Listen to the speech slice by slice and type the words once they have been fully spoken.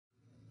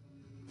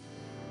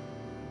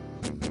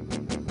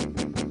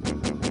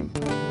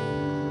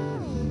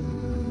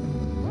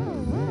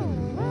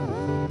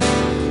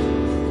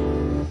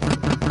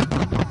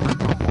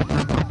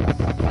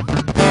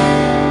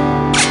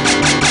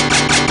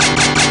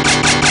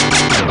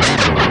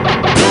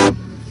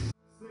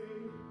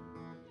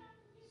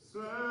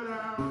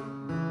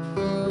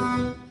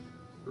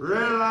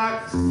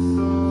Relax,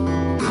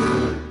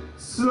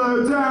 slow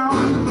down,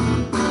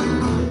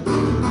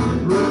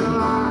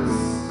 relax,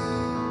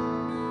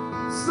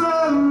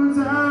 slow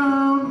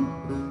down,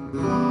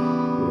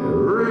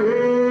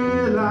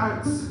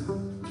 relax,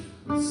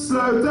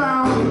 slow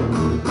down,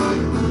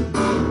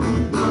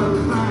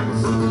 relax.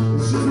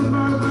 It's just a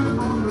moment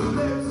on the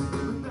lips.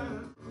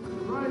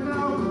 Right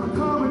now, I'm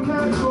calm and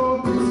careful,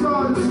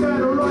 scarred and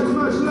scared, I'll rise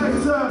much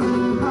later.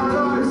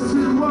 Paradise,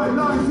 two white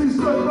lines, these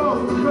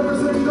footballs,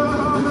 representing the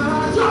arm and I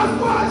just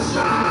want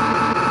shame!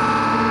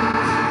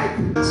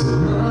 It's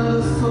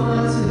another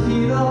fight to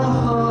heat our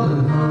heart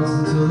and hearts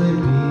until they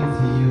beat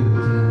for you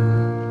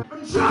again.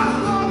 I'm just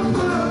not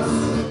close,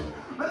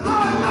 and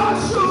I'm not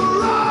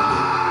sure I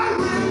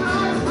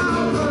realize how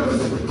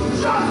close.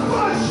 Just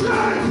for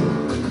shame,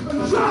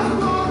 and just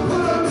for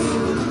close,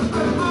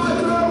 and I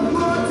don't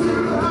want to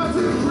have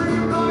to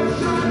dream like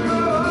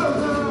Shango.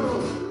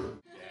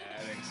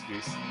 Yeah, an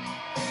excuse.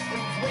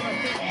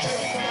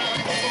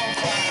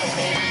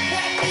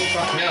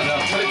 Fucking hell, no,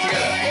 put it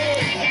together.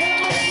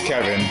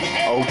 Kevin,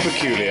 old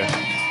peculiar.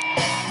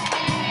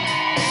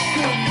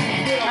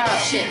 Oh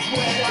shit.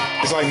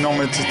 It's like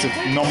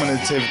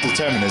nominative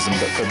determinism,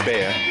 but for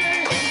beer.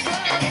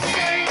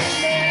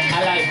 I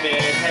like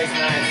beer, it tastes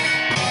nice.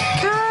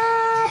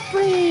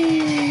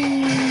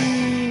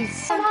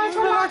 Capri's! A nice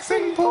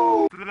relaxing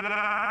pool!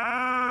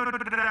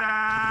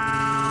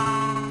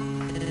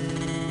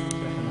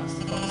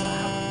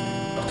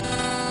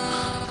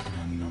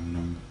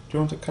 Do you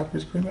want a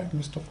Capri's cream egg,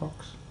 Mr.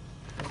 Fox?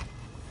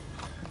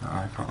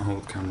 I can't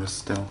hold cameras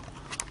still.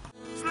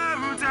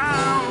 Slow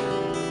down,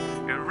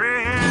 and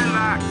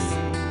relax,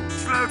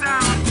 slow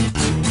down.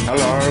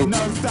 Hello! No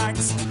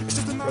thanks.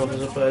 Rough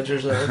as a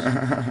badger's head.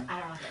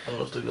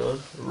 Honest to God.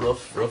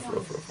 Rough.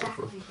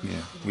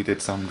 Yeah, we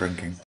did some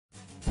drinking.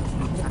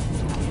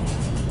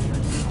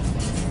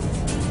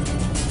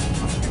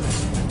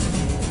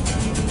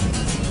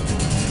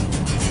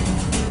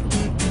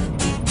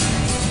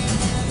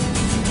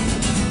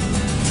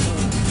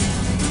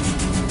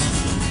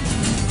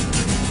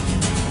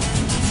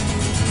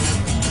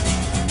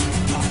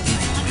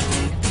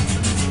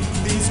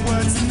 These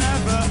words are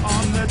never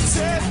on the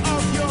tip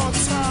of your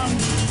tongue.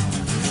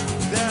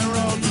 They're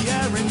all the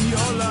air in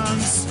your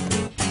lungs.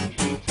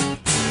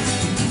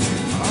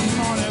 A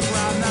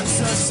monogram, that's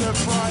a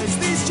surprise.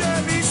 These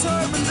journeys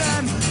home and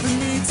then the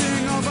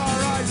meeting of our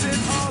eyes. It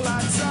all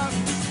adds up.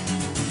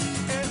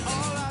 It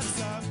all adds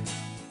up.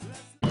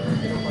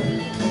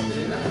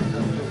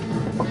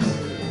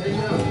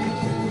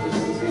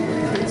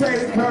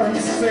 Take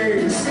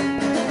currencies.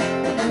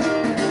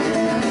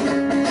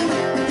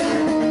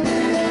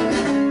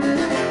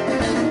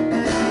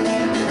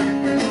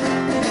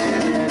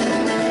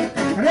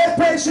 And if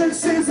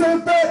patience is a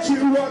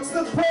virtue, what's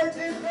the point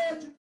in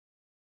virtue?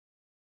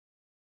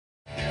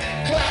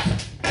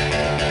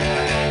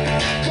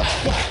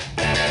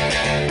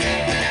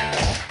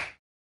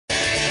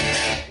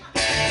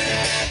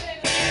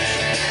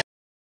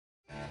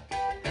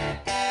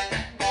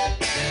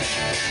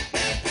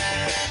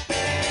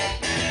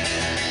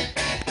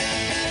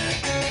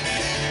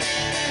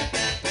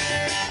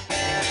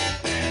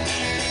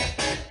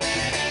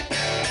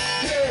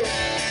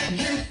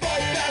 You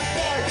fight that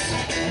fight.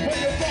 When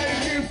you're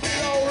fighting, you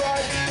feel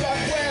alright. But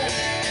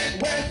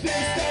when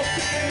things start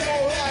feeling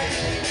alright,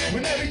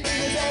 when everything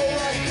is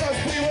alright, 'cause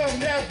we will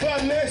never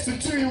listen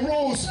to your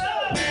rules.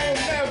 We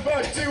will never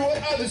do what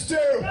others do.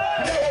 We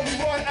know what we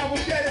want and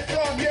we'll get it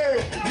from you.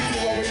 We do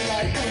what we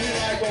like and we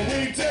like what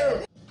we do.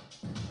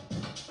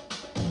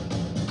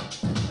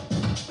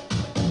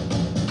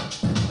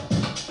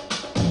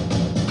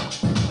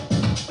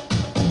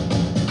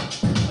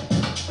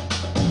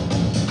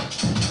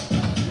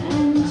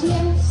 And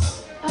yes,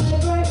 I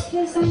broke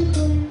his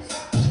ankles.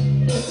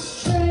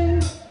 It's true,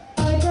 I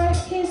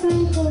broke his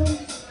ankles.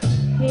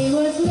 He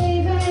was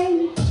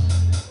leaving,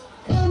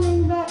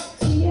 coming back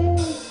to you.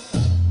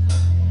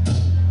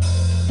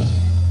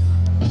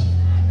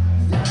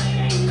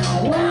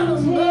 Round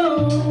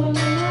him,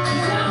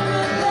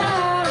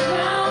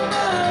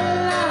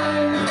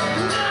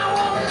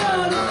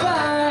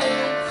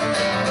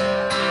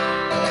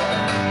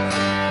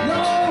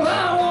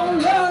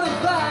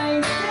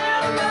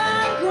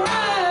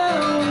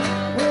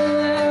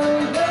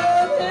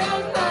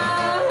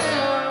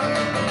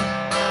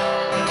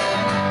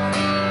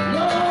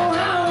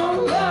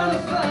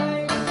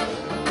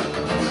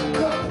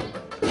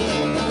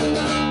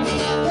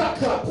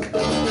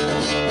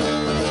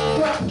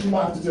 You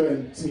might have to do it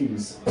in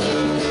teams. Clap,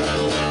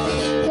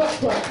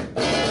 clap.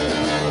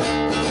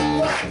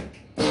 Clap.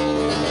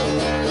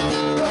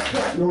 Clap,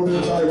 clap. You're all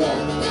doing very well.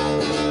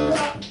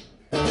 Clap.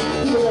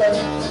 Yeah.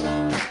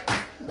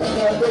 And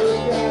never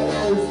again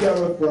is the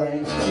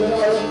refrain. When I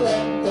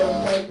refrain, don't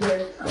make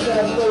it.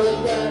 Never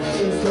again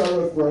is the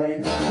refrain.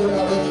 When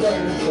I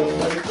refrain, don't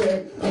make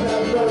it.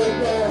 Never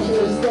again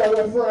is the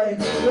refrain.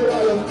 When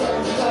I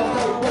refrain, don't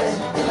make it.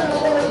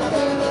 Never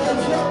again is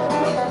the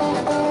refrain.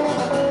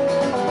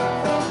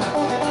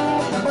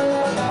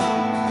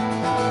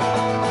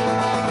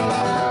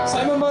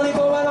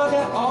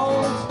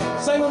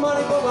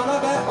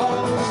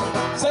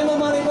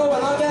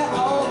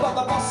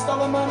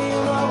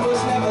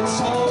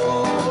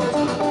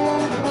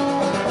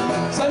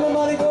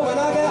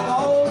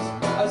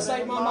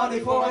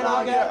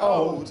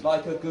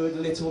 like a good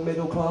little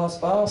middle-class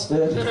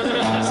bastard. Save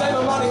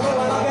my money for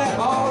when I get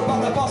old,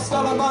 but the boss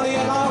stole the money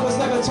and I was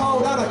never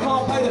told, and I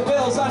can't pay the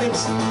bills and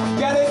it's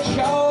getting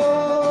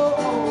cold.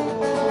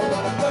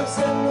 Ghost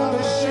in the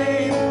machine.